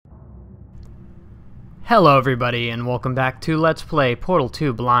Hello everybody and welcome back to Let's Play Portal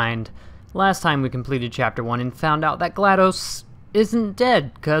 2 Blind. Last time we completed Chapter 1 and found out that GLaDOS isn't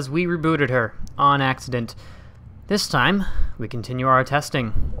dead because we rebooted her on accident. This time, we continue our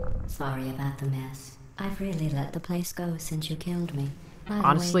testing. Sorry about the mess. I've really let the place go since you killed me. By the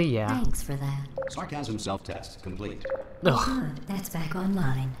Honestly, way, yeah. Thanks for that. Sarcasm self-test complete. Ugh. Good, that's back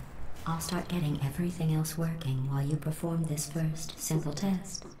online. I'll start getting everything else working while you perform this first simple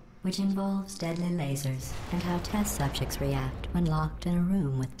test, which involves deadly lasers and how test subjects react when locked in a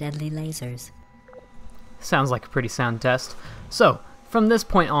room with deadly lasers. Sounds like a pretty sound test. So, from this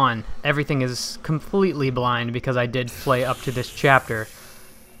point on, everything is completely blind because I did play up to this chapter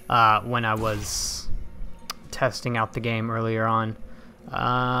when I was testing out the game earlier on.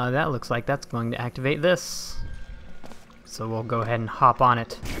 That looks like that's going to activate this. So we'll go ahead and hop on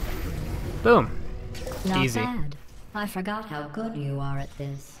it. Boom. Not Easy. bad. I forgot how good you are at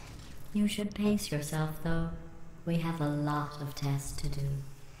this. You should pace yourself, though. We have a lot of tests to do.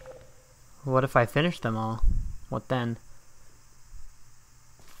 What if I finish them all? What then?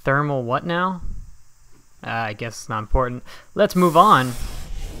 Thermal what now? I guess it's not important. Let's move on.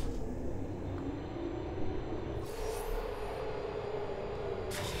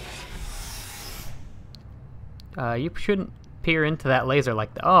 You shouldn't peer into that laser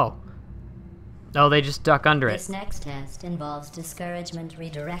like that. Oh, they just duck under it. This next test involves discouragement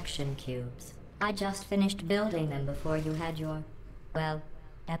redirection cubes. I just finished building them before you had your, well,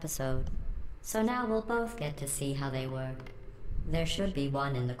 episode. So now we'll both get to see how they work. There should be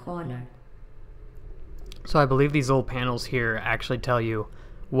one in the corner. So I believe these old panels here actually tell you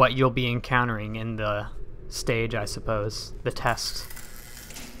what you'll be encountering in the stage, I suppose. The test.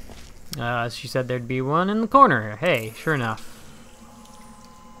 She said there'd be one in the corner. Hey, sure enough.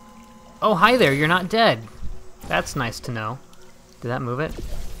 Oh, hi there, you're not dead. That's nice to know. Did that move it?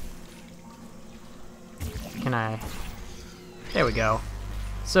 Can I? There we go.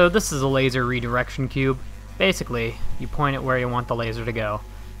 So this is a laser redirection cube. Basically, you point it where you want the laser to go.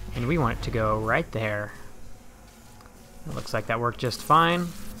 And we want it to go right there. It looks like that worked just fine.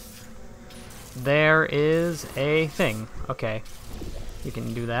 There is a thing. Okay. You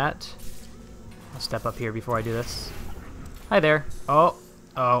can do that. I'll step up here before I do this. Hi there.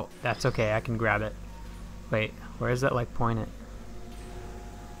 Oh, that's okay. I can grab it. Wait, where is that, like, pointed?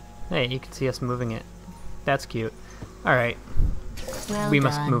 Hey, you can see us moving it. That's cute. Alright. Well We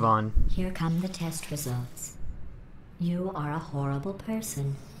must done. move on. Here come the test results. You are a horrible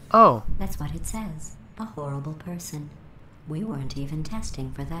person. Oh, That's what it says. A horrible person. We weren't even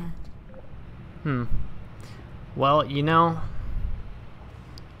testing for that. well, you know,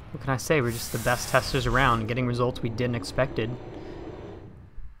 what can I say? We're just the best testers around, getting results we didn't expected.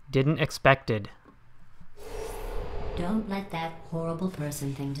 Don't let that horrible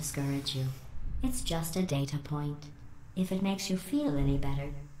person thing discourage you. It's just a data point. If it makes you feel any better,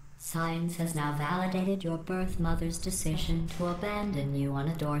 science has now validated your birth mother's decision to abandon you on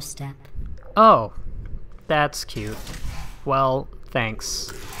a doorstep. Oh, that's cute. Well,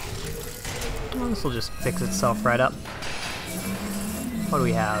 thanks. Well, this will just fix itself right up. What do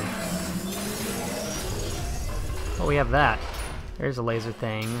we have? Oh, we have that. There's a laser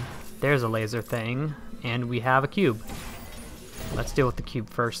thing. There's a laser thing. And we have a cube. Let's deal with the cube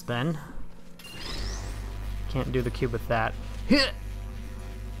first, then. Can't do the cube with that.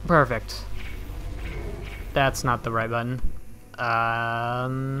 Perfect. That's not the right button.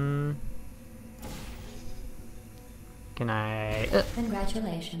 Can I...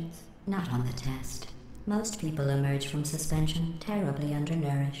 Congratulations. Not on the test. Most people emerge from suspension terribly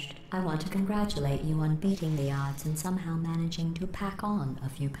undernourished. I want to congratulate you on beating the odds and somehow managing to pack on a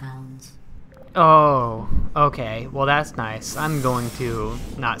few pounds. Oh, okay. Well, that's nice. I'm going to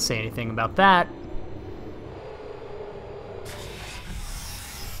not say anything about that.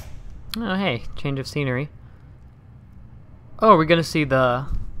 Oh, hey, change of scenery. Oh, we're gonna see One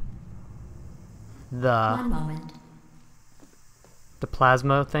moment. the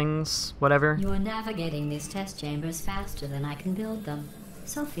plasma things, whatever. You are navigating these test chambers faster than I can build them,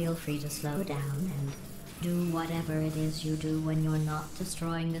 so feel free to slow down and do whatever it is you do when you're not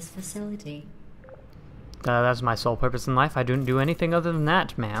destroying this facility. That's my sole purpose in life. I don't do anything other than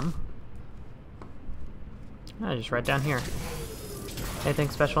that, ma'am. Just right down here. Anything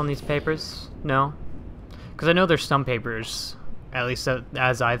special in these papers? No? Because I know there's some papers, at least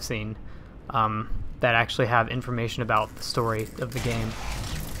as I've seen, that actually have information about the story of the game.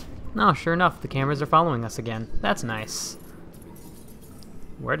 No, sure enough, the cameras are following us again. That's nice.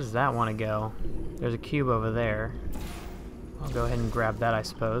 Where does that want to go? There's a cube over there. I'll go ahead and grab that, I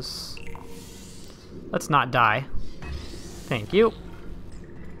suppose. Let's not die. Thank you.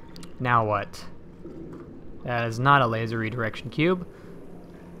 Now what? That is not a laser redirection cube.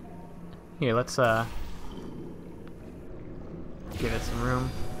 Here, let's give it some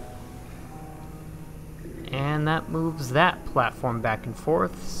room. And that moves that platform back and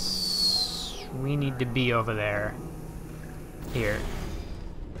forth. We need to be over there. Here.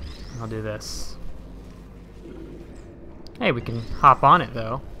 I'll do this. Hey, we can hop on it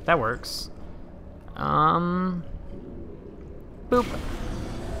though. That works. Boop.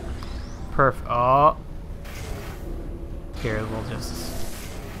 Oh. Here, we'll just...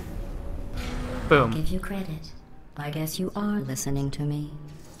 Boom. I'll give you credit. I guess you are listening to me.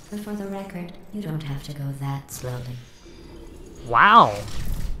 But for the record, you don't have to go that slowly. Wow.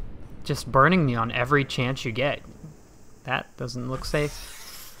 Just burning me on every chance you get. That doesn't look safe.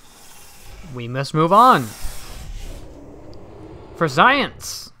 We must move on. For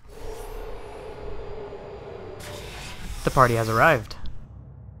science. The party has arrived.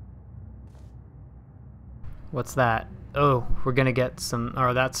 What's that? Oh, we're gonna get some...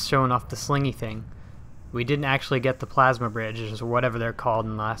 Or that's showing off the slingy thing. We didn't actually get the plasma bridges, or whatever they're called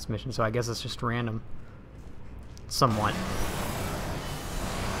in the last mission, so I guess it's just random. Somewhat.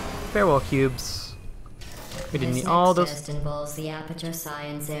 Farewell, cubes. We didn't need all those... This next test involves the Aperture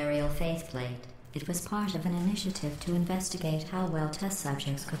Science Aerial Faithplate. It was part of an initiative to investigate how well test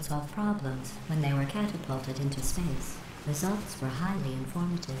subjects could solve problems when they were catapulted into space. Results were highly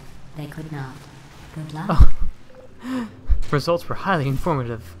informative. They could not. Good luck. Oh. Results were highly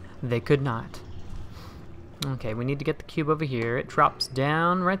informative. They could not. Okay, we need to get the cube over here. It drops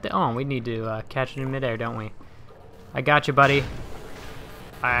down right there. Oh, we need to catch it in midair, don't we? I got you, buddy.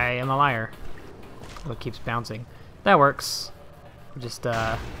 I am a liar. Oh, it keeps bouncing. That works. Just,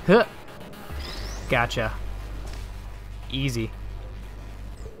 huh. Gotcha. Easy.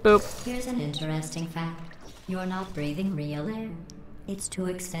 Boop. Here's an interesting fact. You're not breathing real air. It's too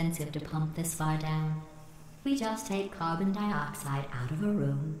expensive to pump this far down. We just take carbon dioxide out of a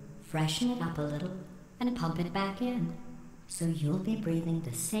room, freshen it up a little, and pump it back in. So you'll be breathing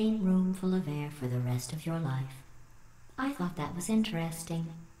the same room full of air for the rest of your life. I thought that was interesting.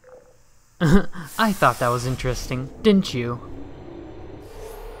 I thought that was interesting, didn't you?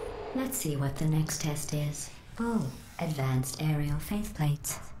 Let's see what the next test is. Oh, advanced aerial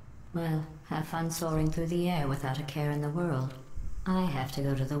faithplates. Well, have fun soaring through the air without a care in the world. I have to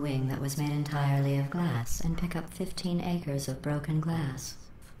go to the wing that was made entirely of glass and pick up 15 acres of broken glass.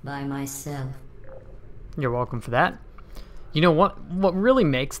 By myself. You're welcome for that. You know what really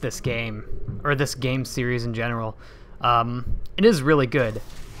makes this game, or this game series in general, it is really good,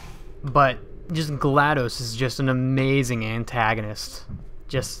 but just GLaDOS is just an amazing antagonist.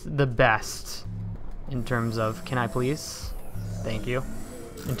 Just the best in terms of, can I please? Thank you.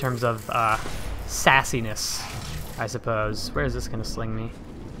 In terms of sassiness, I suppose. Where is this gonna sling me?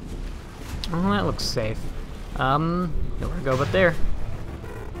 Oh, that looks safe. Nowhere to go but there.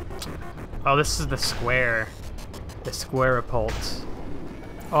 Oh, this is the square. The squarepult.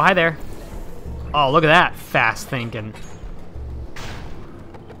 Oh, hi there. Oh, look at that. Fast thinking.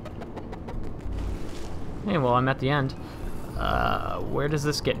 Hey, well, I'm at the end. Where does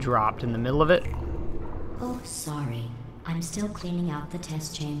this get dropped? In the middle of it? Oh, sorry. I'm still cleaning out the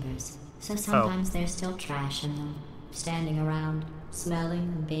test chambers, so sometimes there's still trash in them, standing around, smelling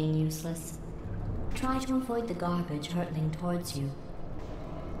and being useless. Try to avoid the garbage hurtling towards you.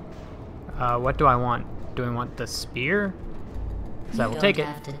 What do I want? Do I want the spear? So I will take it. You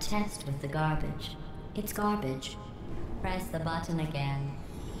don't have to test with the garbage. It's garbage. Press the button again.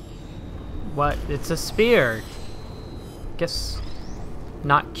 What? It's a spear. Guess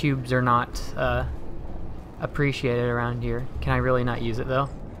not cubes are not appreciated around here. Can I really not use it though?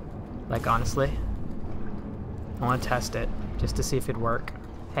 Like honestly? I want to test it just to see if it'd work.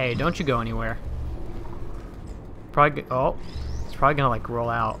 Hey, don't you go anywhere. Probably oh, it's probably gonna like roll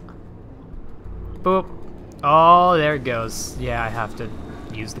out. Boop. Oh, there it goes. Yeah, I have to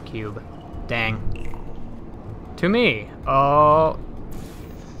use the cube. Dang. To me. Oh.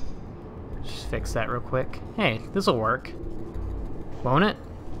 Just fix that real quick. Hey, this'll work. Won't it?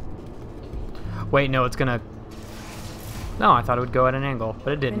 Wait, no, it's gonna... No, I thought it would go at an angle,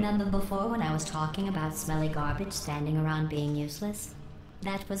 but it didn't. Remember before when I was talking about smelly garbage standing around being useless?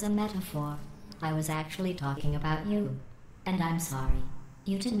 That was a metaphor. I was actually talking about you. And I'm sorry.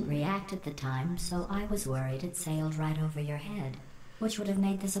 You didn't react at the time, so I was worried it sailed right over your head, which would have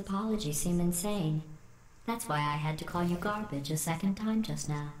made this apology seem insane. That's why I had to call you garbage a second time just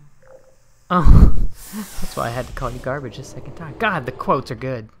now. Oh, that's why I had to call you garbage a second time. God, the quotes are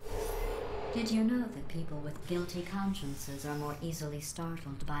good. Did you know that people with guilty consciences are more easily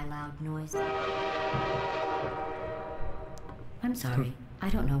startled by loud noises? I'm sorry. I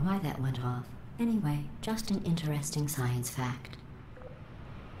don't know why that went off. Anyway, just an interesting science fact.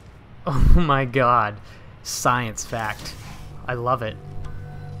 Oh my god. Science fact. I love it.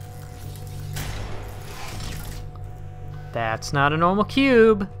 That's not a normal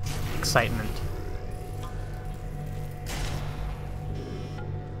cube. Excitement.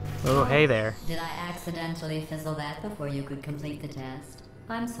 Oh, hey there. Did I accidentally fizzle that before you could complete the test?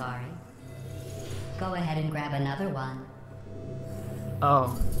 I'm sorry. Go ahead and grab another one.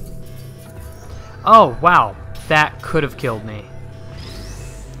 Oh. Oh, wow. That could have killed me.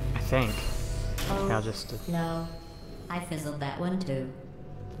 I think. Oh, I'll just... no. I fizzled that one too.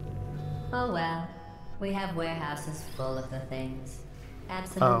 Oh well. We have warehouses full of the things.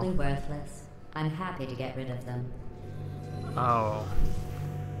 Absolutely worthless. I'm happy to get rid of them. Oh.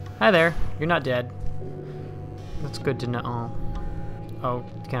 Hi there. You're not dead. That's good to know. Oh,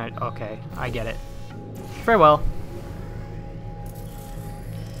 can I... Okay, I get it. Farewell.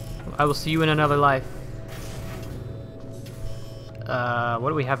 I will see you in another life. What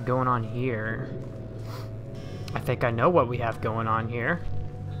do we have going on here? I think I know what we have going on here.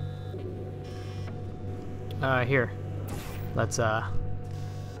 Here. Let's,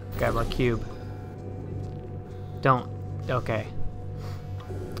 grab our cube. Don't. Okay.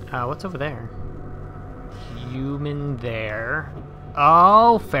 What's over there? Human there.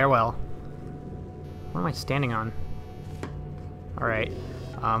 Oh, farewell. What am I standing on? Alright.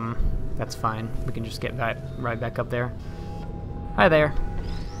 That's fine. We can just get back, right back up there. Hi there.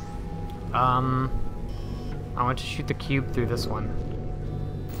 I want to shoot the cube through this one.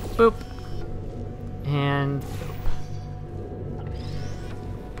 Boop. And...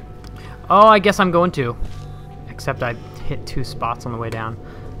 Oh, I guess I'm going to. Except I hit 2 spots on the way down.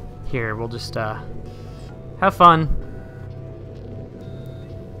 Here, we'll just, have fun.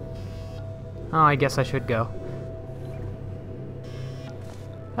 Oh, I guess I should go.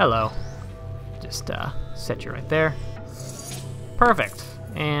 Hello. Just, set you right there. Perfect.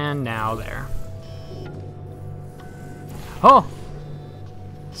 And now there. Oh!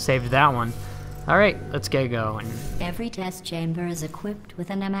 Saved that one. Alright, let's get going. Every test chamber is equipped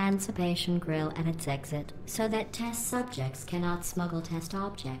with an emancipation grill at its exit, so that test subjects cannot smuggle test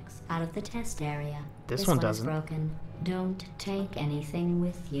objects out of the test area. This one is doesn't. broken. Don't take anything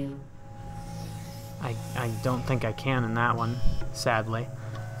with you. I don't think I can in that one, sadly.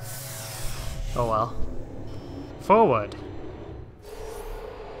 Oh well. Forward.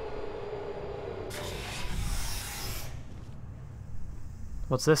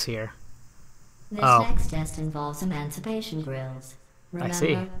 What's this here? This Oh. next test involves emancipation grills. Remember, I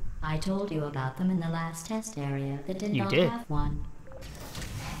see. I told you about them in the last test area that did You not did. have one.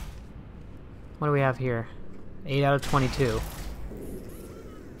 What do we have here? 8 out of 22.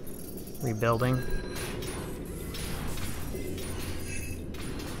 Rebuilding.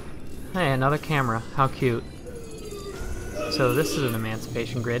 Hey, another camera. How cute. So this is an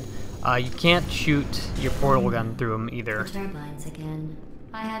emancipation grid. You can't shoot your portal gun through them either. The turbines again.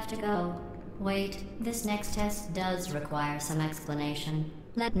 I have to go. Wait, this next test does require some explanation.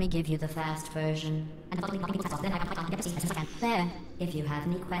 Let me give you the fast version. There. If you have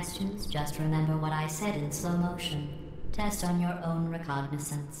any questions, just remember what I said in slow motion. Test on your own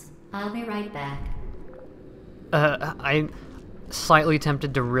recognizance. I'll be right back. I'm slightly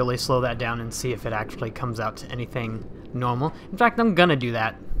tempted to really slow that down and see if it actually comes out to anything normal. In fact, I'm gonna do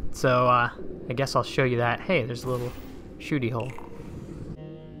that. So, I guess I'll show you that. Hey, there's a little shooty hole.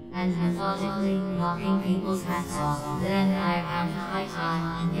 And supposedly mocking people's hats off. Then I ran high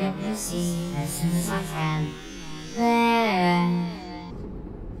time and get to see as soon as I can. There.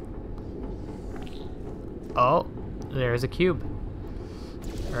 Oh, there's a cube.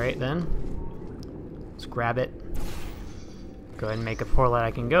 Alright then. Let's grab it. Go ahead and make a portal that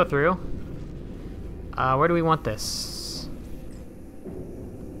I can go through. Where do we want this?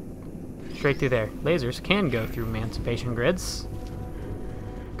 Straight through there. Lasers can go through emancipation grids.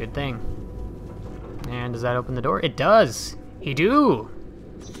 Good thing. And does that open the door? It does! He do!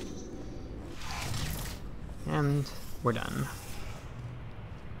 And we're done.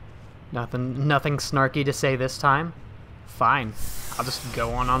 Nothing snarky to say this time. Fine. I'll just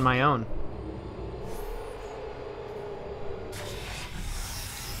go on my own.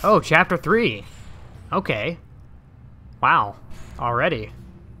 Oh, Chapter 3! Okay. Wow. Already.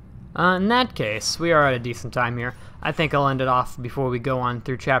 In that case, we are at a decent time here. I think I'll end it off before we go on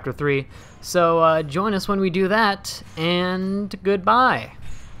through Chapter 3. So, join us when we do that, and goodbye!